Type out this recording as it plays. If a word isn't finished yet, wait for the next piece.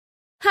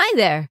Hi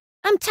there,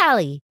 I'm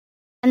Tally,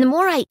 and the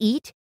more I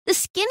eat, the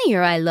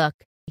skinnier I look.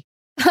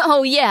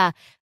 Oh yeah,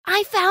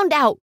 I found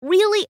out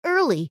really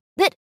early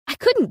that I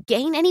couldn't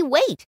gain any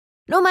weight,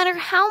 no matter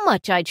how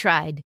much I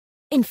tried.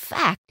 In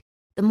fact,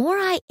 the more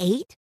I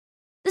ate,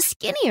 the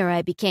skinnier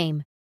I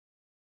became.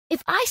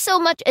 If I so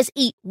much as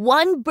eat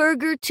one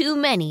burger too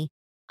many,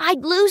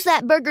 I'd lose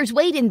that burger's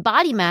weight in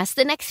body mass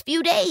the next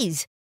few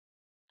days.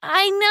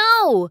 I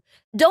know!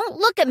 Don't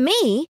look at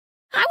me!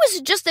 I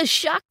was just as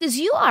shocked as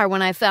you are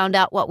when I found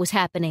out what was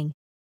happening.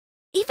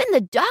 Even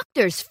the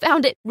doctors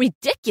found it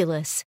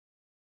ridiculous.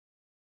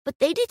 But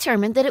they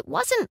determined that it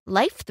wasn't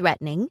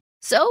life-threatening,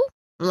 so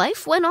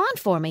life went on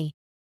for me.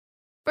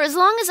 For as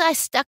long as I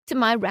stuck to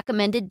my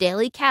recommended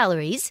daily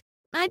calories,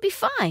 I'd be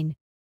fine.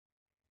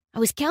 I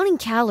was counting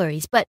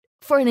calories, but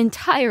for an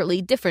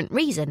entirely different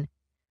reason.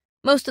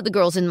 Most of the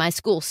girls in my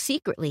school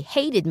secretly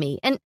hated me,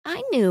 and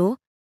I knew.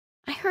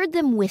 I heard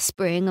them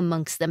whispering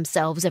amongst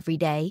themselves every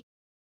day.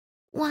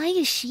 Why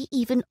is she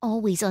even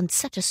always on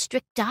such a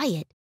strict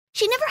diet?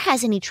 She never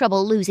has any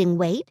trouble losing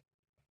weight.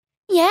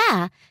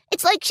 Yeah,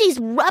 it's like she's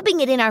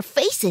rubbing it in our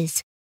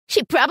faces.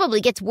 She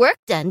probably gets work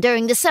done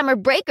during the summer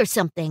break or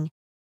something.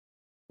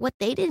 What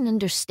they didn't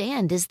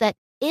understand is that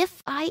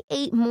if I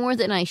ate more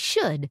than I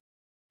should,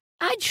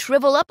 I'd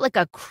shrivel up like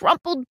a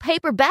crumpled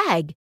paper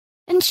bag.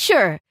 And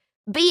sure,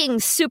 being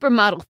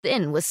supermodel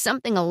thin was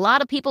something a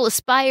lot of people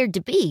aspired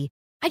to be.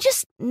 I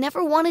just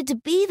never wanted to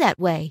be that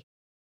way.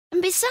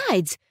 And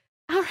besides,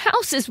 our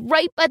house is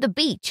right by the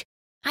beach.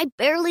 I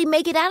barely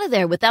make it out of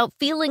there without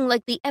feeling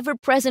like the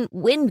ever-present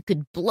wind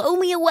could blow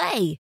me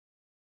away.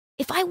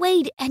 If I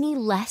weighed any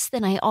less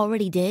than I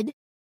already did,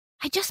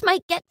 I just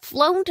might get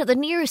flown to the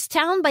nearest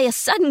town by a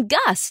sudden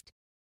gust.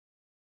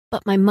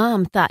 But my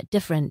mom thought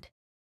different.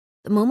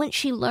 The moment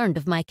she learned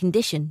of my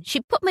condition, she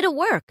put me to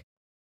work.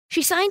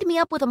 She signed me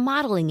up with a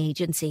modeling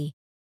agency.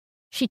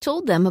 She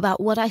told them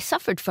about what I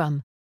suffered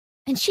from,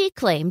 and she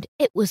claimed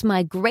it was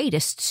my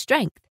greatest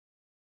strength.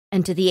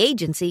 And to the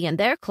agency and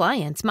their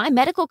clients, my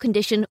medical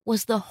condition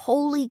was the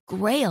holy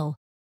grail.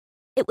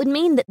 It would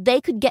mean that they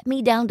could get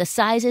me down to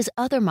sizes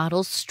other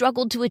models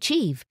struggled to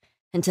achieve.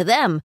 And to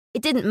them,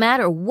 it didn't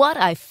matter what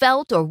I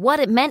felt or what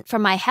it meant for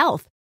my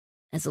health,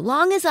 as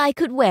long as I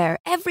could wear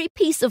every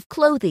piece of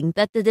clothing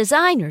that the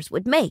designers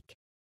would make.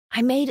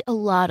 I made a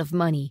lot of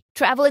money,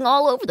 traveling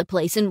all over the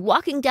place and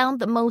walking down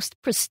the most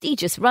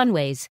prestigious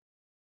runways.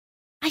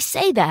 I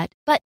say that,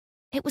 but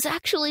it was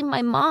actually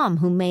my mom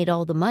who made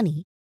all the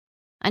money.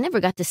 I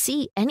never got to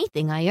see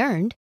anything I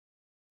earned.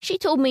 She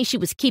told me she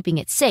was keeping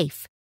it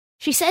safe.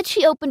 She said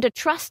she opened a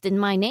trust in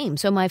my name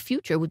so my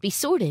future would be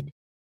sorted.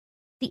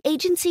 The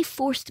agency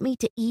forced me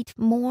to eat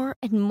more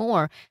and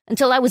more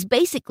until I was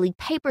basically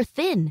paper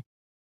thin.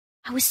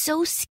 I was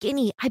so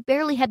skinny I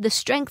barely had the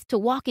strength to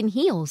walk in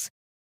heels.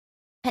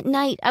 At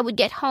night, I would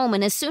get home,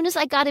 and as soon as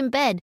I got in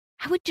bed,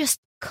 I would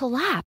just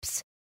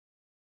collapse.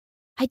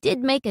 I did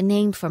make a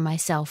name for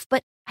myself,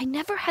 but I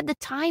never had the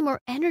time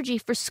or energy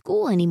for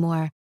school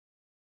anymore.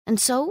 And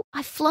so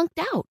I flunked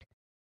out.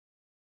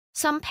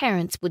 Some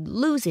parents would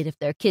lose it if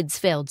their kids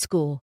failed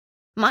school.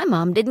 My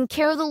mom didn't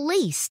care the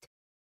least.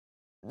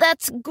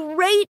 That's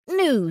great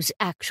news,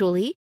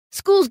 actually.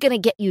 School's gonna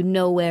get you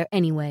nowhere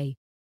anyway.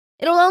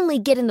 It'll only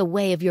get in the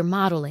way of your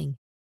modeling.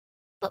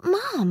 But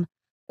Mom,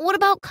 what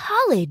about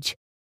college?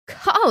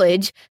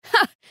 College?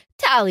 Ha!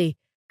 Tally,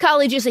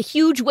 college is a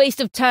huge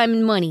waste of time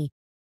and money.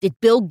 Did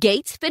Bill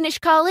Gates finish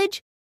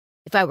college?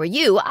 If I were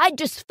you, I'd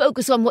just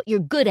focus on what you're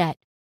good at.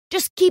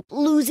 Just keep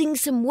losing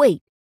some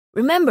weight.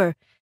 Remember,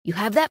 you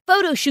have that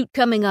photo shoot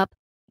coming up.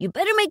 You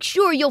better make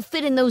sure you'll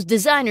fit in those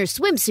designer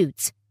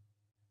swimsuits.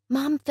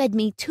 Mom fed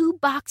me 2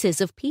 boxes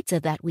of pizza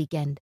that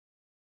weekend.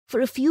 For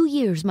a few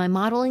years, my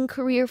modeling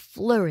career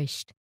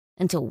flourished,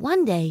 until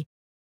one day,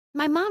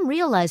 my mom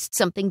realized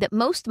something that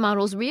most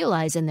models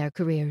realize in their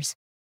careers.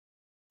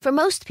 For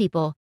most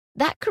people,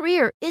 that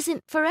career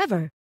isn't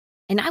forever,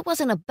 and I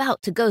wasn't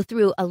about to go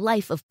through a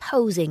life of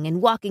posing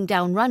and walking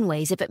down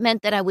runways if it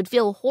meant that I would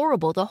feel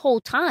horrible the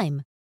whole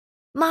time.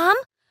 Mom,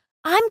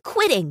 I'm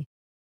quitting.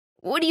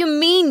 What do you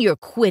mean you're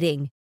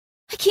quitting?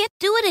 I can't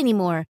do it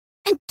anymore.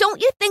 And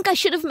don't you think I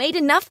should have made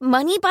enough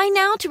money by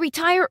now to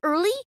retire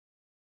early?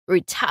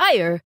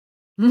 Retire?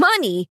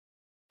 Money?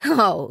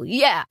 Oh,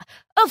 yeah,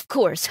 of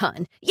course,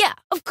 hon. Yeah,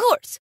 of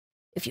course.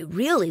 If you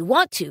really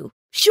want to,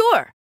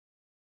 sure.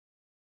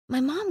 My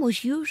mom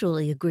was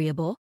usually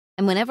agreeable,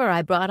 and whenever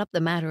I brought up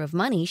the matter of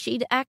money,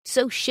 she'd act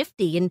so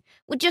shifty and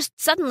would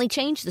just suddenly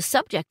change the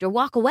subject or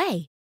walk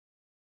away.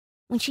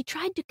 When she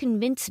tried to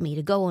convince me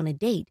to go on a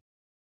date,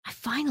 I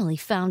finally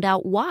found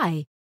out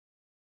why.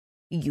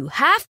 You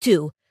have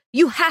to.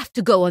 You have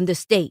to go on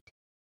this date.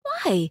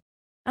 Why?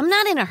 I'm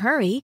not in a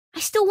hurry. I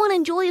still want to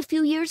enjoy a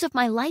few years of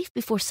my life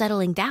before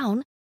settling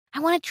down. I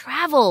want to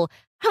travel.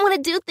 I want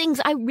to do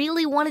things I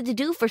really wanted to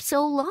do for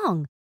so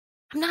long.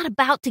 I'm not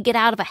about to get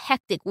out of a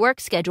hectic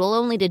work schedule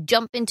only to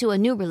jump into a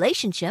new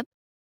relationship.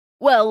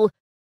 Well,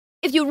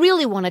 if you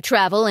really want to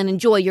travel and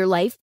enjoy your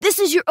life, this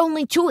is your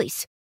only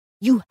choice.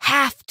 You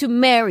have to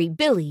marry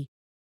Billy.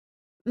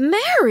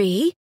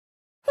 Marry?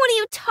 What are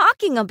you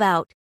talking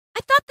about?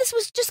 I thought this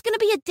was just going to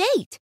be a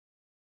date.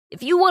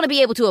 If you want to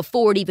be able to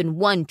afford even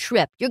one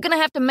trip, you're going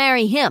to have to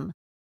marry him.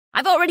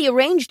 I've already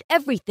arranged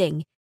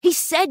everything. He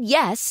said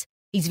yes.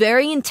 He's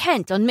very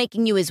intent on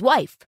making you his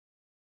wife.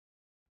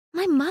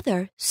 My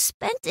mother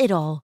spent it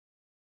all.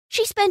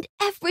 She spent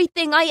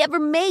everything I ever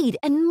made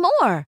and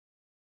more.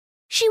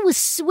 She was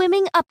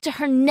swimming up to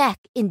her neck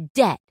in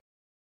debt.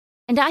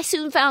 And I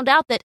soon found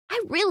out that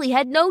I really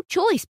had no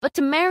choice but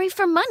to marry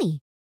for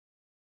money.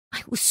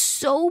 I was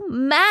so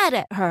mad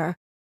at her.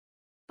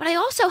 But I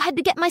also had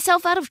to get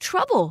myself out of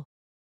trouble.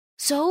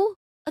 So,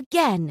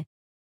 again,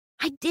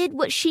 I did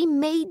what she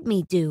made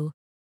me do.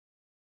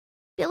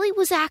 Billy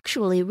was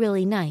actually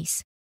really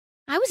nice.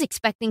 I was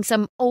expecting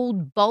some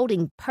old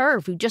balding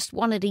perv who just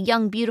wanted a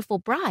young, beautiful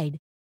bride.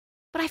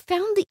 But I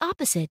found the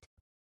opposite.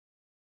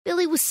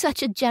 Billy was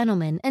such a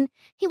gentleman, and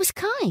he was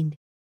kind.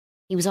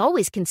 He was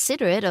always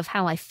considerate of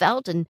how I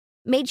felt and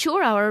made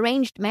sure our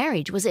arranged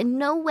marriage was in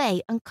no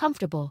way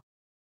uncomfortable.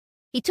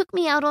 He took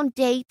me out on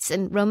dates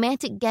and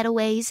romantic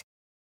getaways,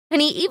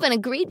 and he even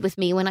agreed with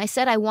me when I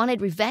said I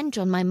wanted revenge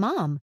on my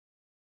mom.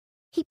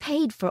 He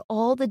paid for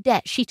all the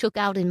debt she took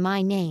out in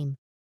my name,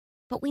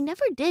 but we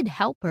never did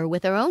help her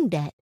with her own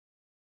debt.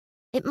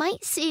 It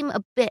might seem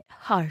a bit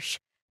harsh,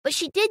 but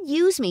she did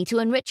use me to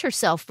enrich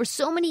herself for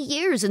so many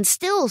years and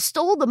still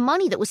stole the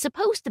money that was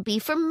supposed to be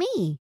for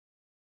me.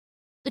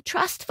 The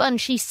trust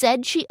fund she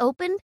said she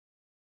opened?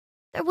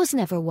 There was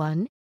never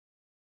one.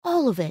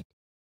 All of it.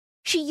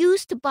 She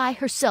used to buy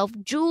herself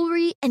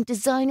jewelry and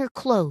designer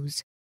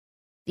clothes.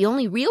 The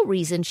only real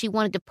reason she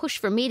wanted to push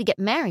for me to get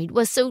married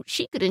was so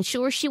she could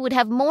ensure she would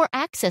have more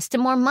access to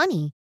more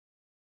money.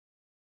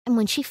 And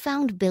when she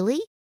found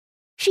Billy,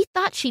 she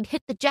thought she'd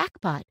hit the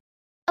jackpot.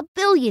 A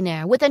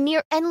billionaire with a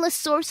near-endless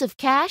source of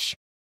cash.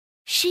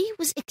 She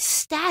was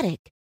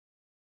ecstatic.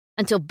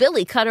 Until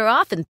Billy cut her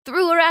off and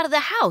threw her out of the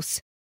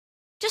house.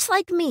 Just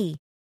like me,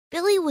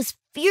 Billy was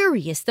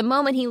furious the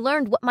moment he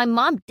learned what my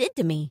mom did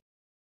to me.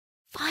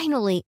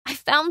 Finally, I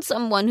found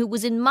someone who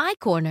was in my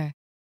corner.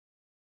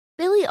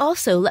 Billy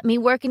also let me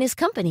work in his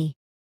company.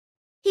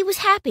 He was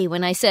happy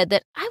when I said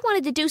that I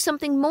wanted to do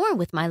something more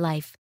with my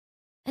life.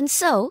 And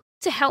so,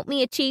 to help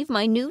me achieve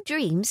my new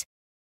dreams,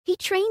 he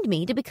trained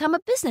me to become a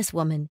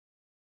businesswoman.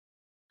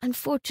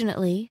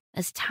 Unfortunately,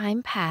 as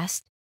time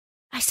passed,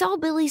 I saw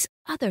Billy's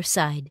other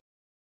side.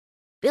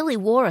 Billy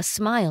wore a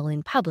smile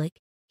in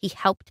public. He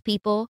helped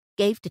people,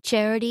 gave to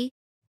charity,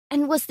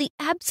 and was the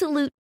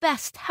absolute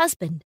best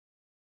husband.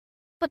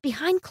 But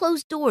behind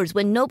closed doors,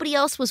 when nobody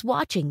else was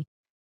watching,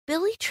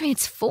 Billy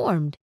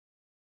transformed.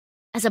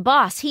 As a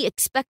boss, he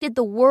expected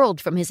the world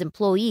from his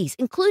employees,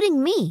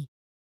 including me.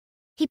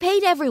 He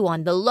paid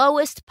everyone the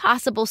lowest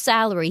possible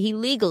salary he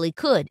legally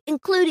could,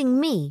 including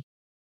me.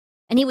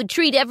 And he would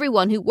treat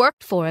everyone who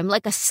worked for him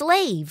like a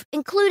slave,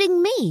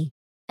 including me.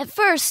 At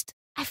first,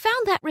 I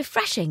found that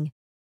refreshing.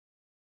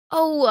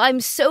 Oh, I'm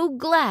so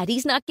glad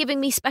he's not giving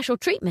me special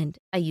treatment,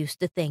 I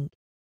used to think.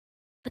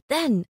 But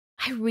then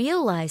I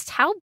realized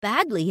how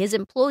badly his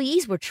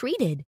employees were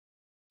treated.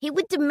 He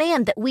would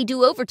demand that we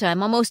do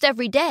overtime almost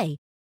every day,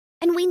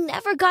 and we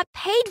never got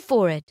paid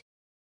for it.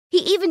 He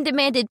even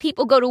demanded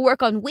people go to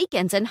work on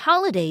weekends and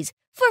holidays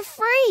for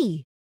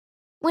free.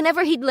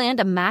 Whenever he'd land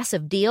a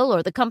massive deal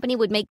or the company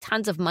would make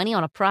tons of money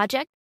on a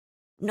project,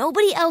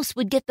 nobody else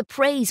would get the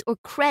praise or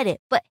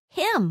credit but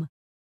him.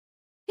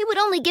 He would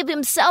only give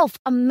himself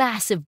a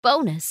massive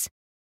bonus.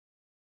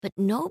 But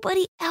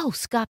nobody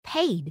else got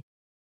paid.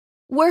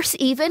 Worse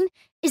even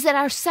is that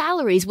our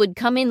salaries would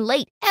come in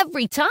late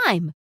every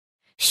time.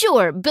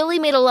 Sure, Billy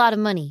made a lot of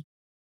money,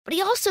 but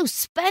he also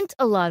spent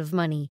a lot of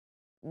money.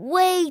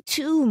 Way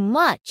too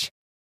much.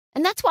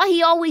 And that's why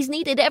he always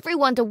needed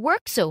everyone to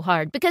work so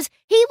hard, because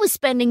he was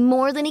spending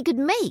more than he could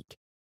make.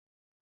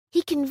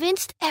 He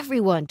convinced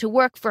everyone to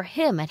work for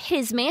him at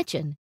his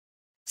mansion.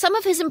 Some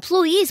of his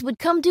employees would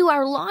come do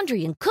our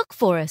laundry and cook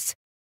for us.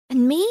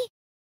 And me?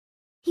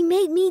 He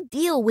made me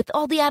deal with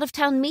all the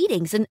out-of-town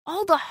meetings and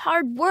all the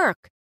hard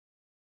work.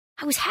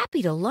 I was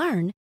happy to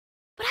learn,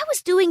 but I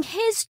was doing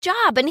his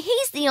job and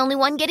he's the only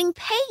one getting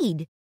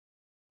paid.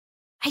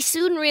 I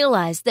soon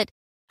realized that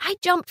I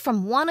jumped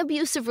from one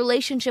abusive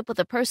relationship with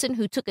a person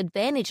who took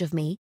advantage of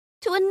me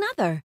to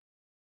another.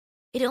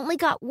 It only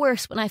got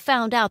worse when I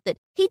found out that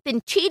he'd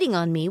been cheating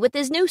on me with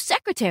his new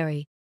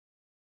secretary.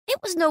 It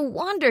was no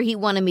wonder he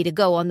wanted me to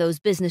go on those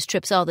business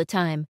trips all the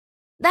time.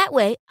 That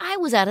way, I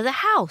was out of the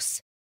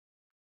house.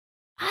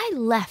 I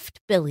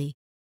left Billy.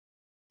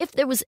 If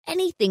there was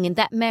anything in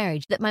that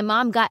marriage that my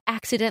mom got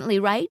accidentally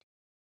right,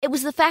 it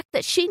was the fact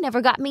that she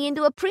never got me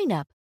into a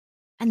prenup.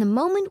 And the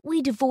moment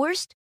we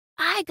divorced,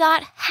 I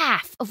got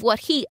half of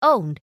what he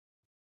owned.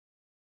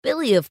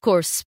 Billy, of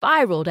course,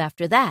 spiraled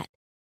after that.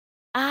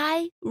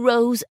 I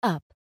rose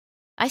up.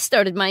 I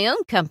started my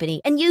own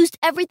company and used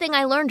everything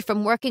I learned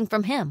from working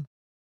from him.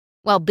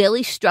 While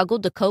Billy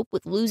struggled to cope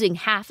with losing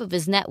half of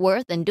his net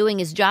worth and doing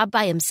his job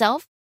by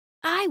himself,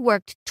 I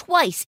worked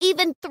twice,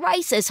 even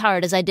thrice as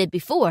hard as I did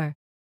before.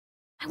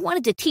 I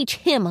wanted to teach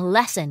him a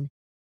lesson.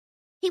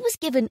 He was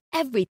given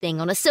everything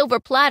on a silver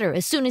platter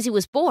as soon as he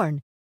was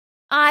born.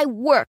 I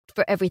worked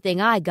for everything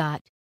I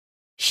got.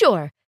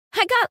 Sure,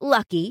 I got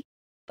lucky,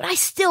 but I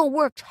still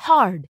worked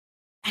hard,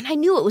 and I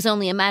knew it was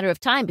only a matter of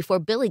time before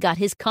Billy got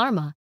his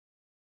karma.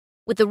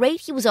 With the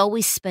rate he was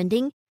always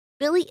spending,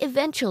 Billy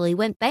eventually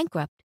went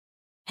bankrupt.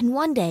 And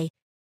one day,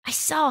 I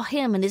saw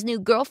him and his new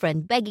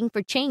girlfriend begging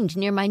for change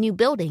near my new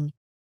building.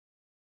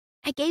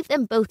 I gave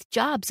them both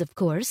jobs, of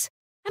course.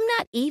 I'm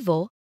not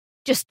evil,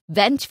 just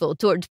vengeful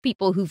towards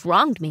people who've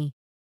wronged me.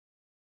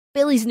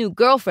 Billy's new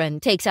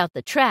girlfriend takes out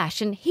the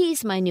trash, and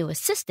he's my new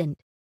assistant.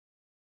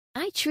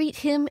 I treat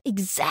him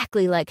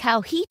exactly like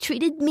how he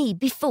treated me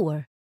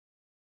before.